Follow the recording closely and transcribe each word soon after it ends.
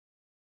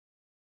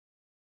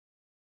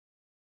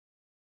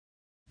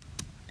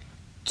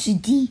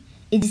Today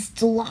it is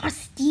the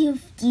last day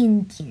of the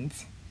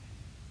Indians.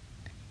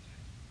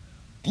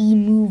 The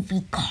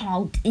movie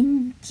called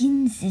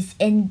Indians is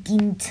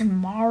ending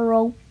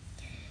tomorrow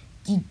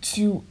due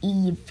to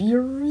a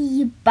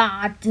very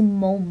bad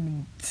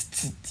moment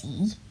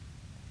today.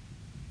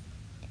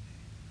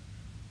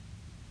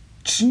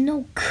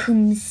 Juno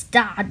Kum's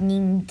dad,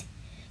 named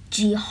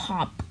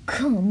J-Hop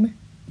Kum,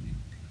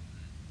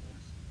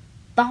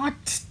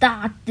 thought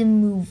that the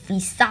movie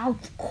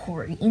South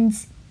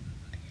Koreans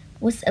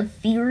was a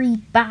very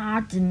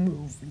bad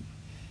movie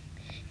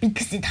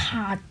because it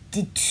had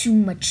too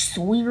much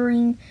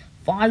swearing,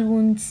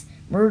 violence,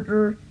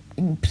 murder,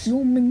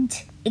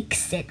 impalement,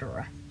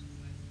 etc.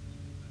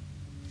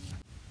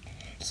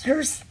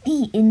 Here's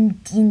the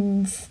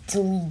Indians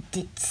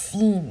deleted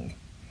scene.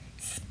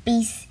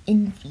 Space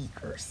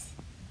Invaders.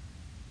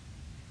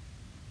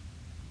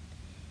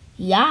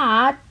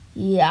 Yacht,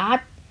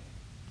 yacht,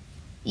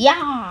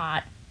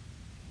 yacht.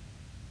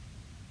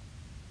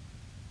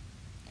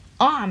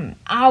 I'm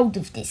out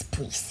of this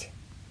place.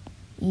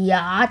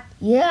 Yacht,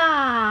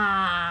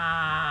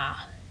 yeah.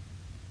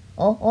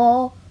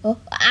 Oh,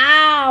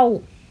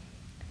 ow.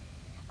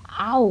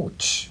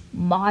 Ouch,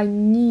 my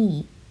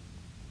knee.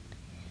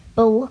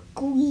 But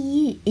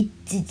luckily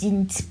it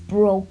didn't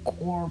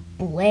broke or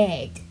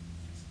bled.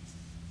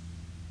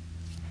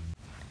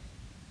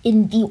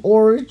 In the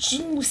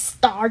origin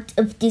start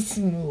of this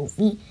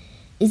movie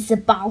is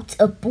about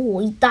a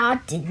boy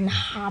that didn't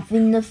have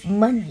enough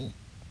money.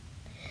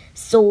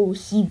 So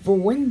he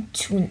went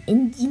to an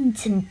Indian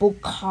temple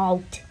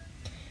called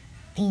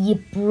the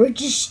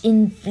British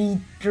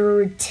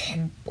Invader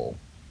Temple.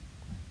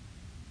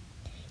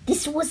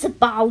 This was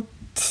about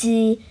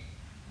to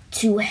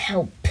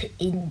help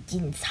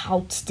Indians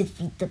how to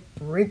defeat the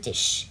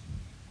British.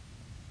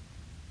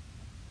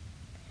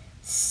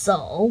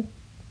 So,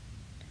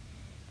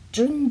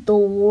 during the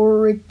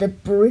war, the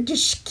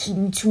British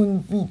came to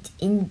invade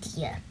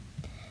India.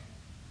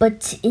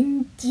 But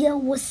India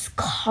was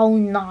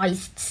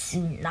colonized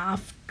soon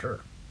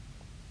after.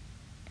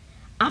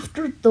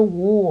 After the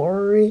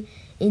war,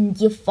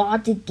 India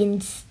fought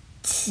against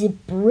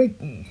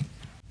Britain.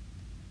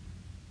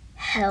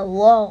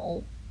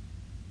 Hello,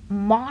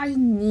 my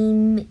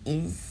name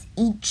is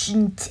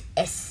Agent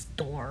S.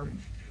 Storm.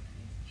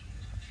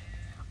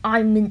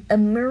 I'm an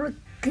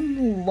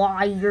American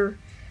lawyer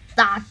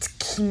that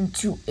came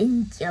to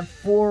India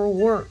for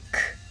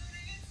work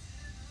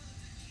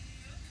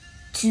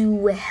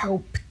to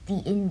help the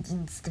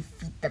Indians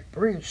defeat the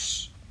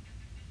British.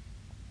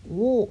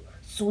 Oh,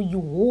 so you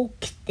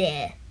work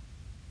there.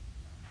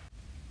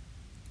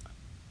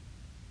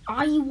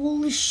 I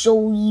will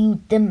show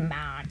you the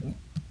man.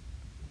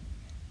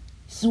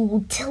 He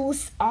will tell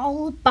us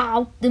all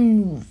about the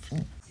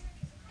movie.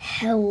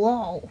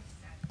 Hello,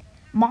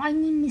 my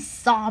name is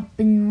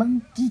Sabin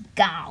Monkey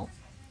Cow,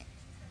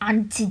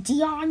 and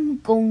today I'm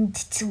going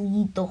to tell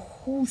you the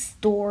whole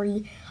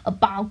story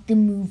about the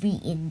movie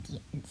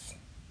Indians.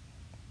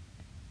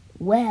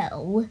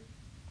 Well,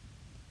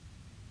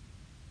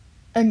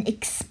 an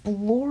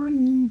explorer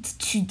named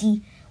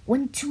Judy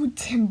went to a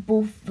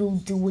temple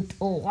filled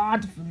with a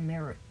lot of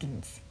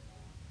Americans.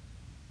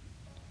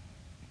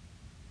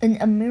 An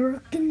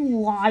American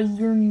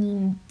lawyer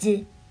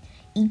named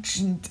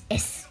Agent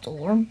S.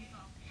 Storm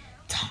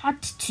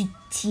taught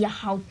Judy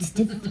how to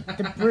defeat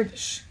the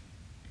British.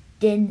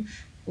 Then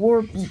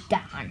war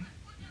began,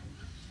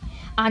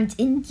 and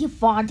India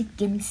fought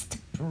against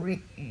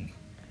Britain.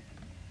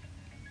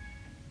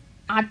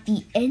 At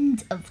the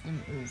end of the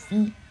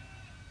movie,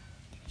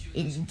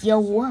 India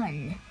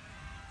won.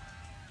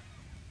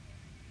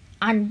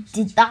 And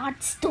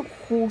that's the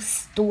whole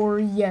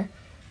story of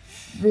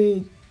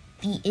the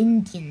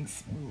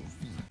Indians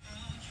movie.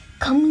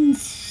 Coming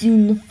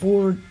soon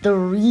for the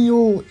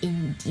real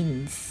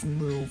Indians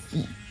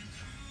movie.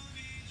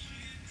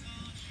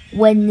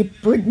 When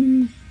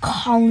Britain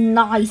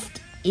colonized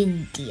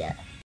India.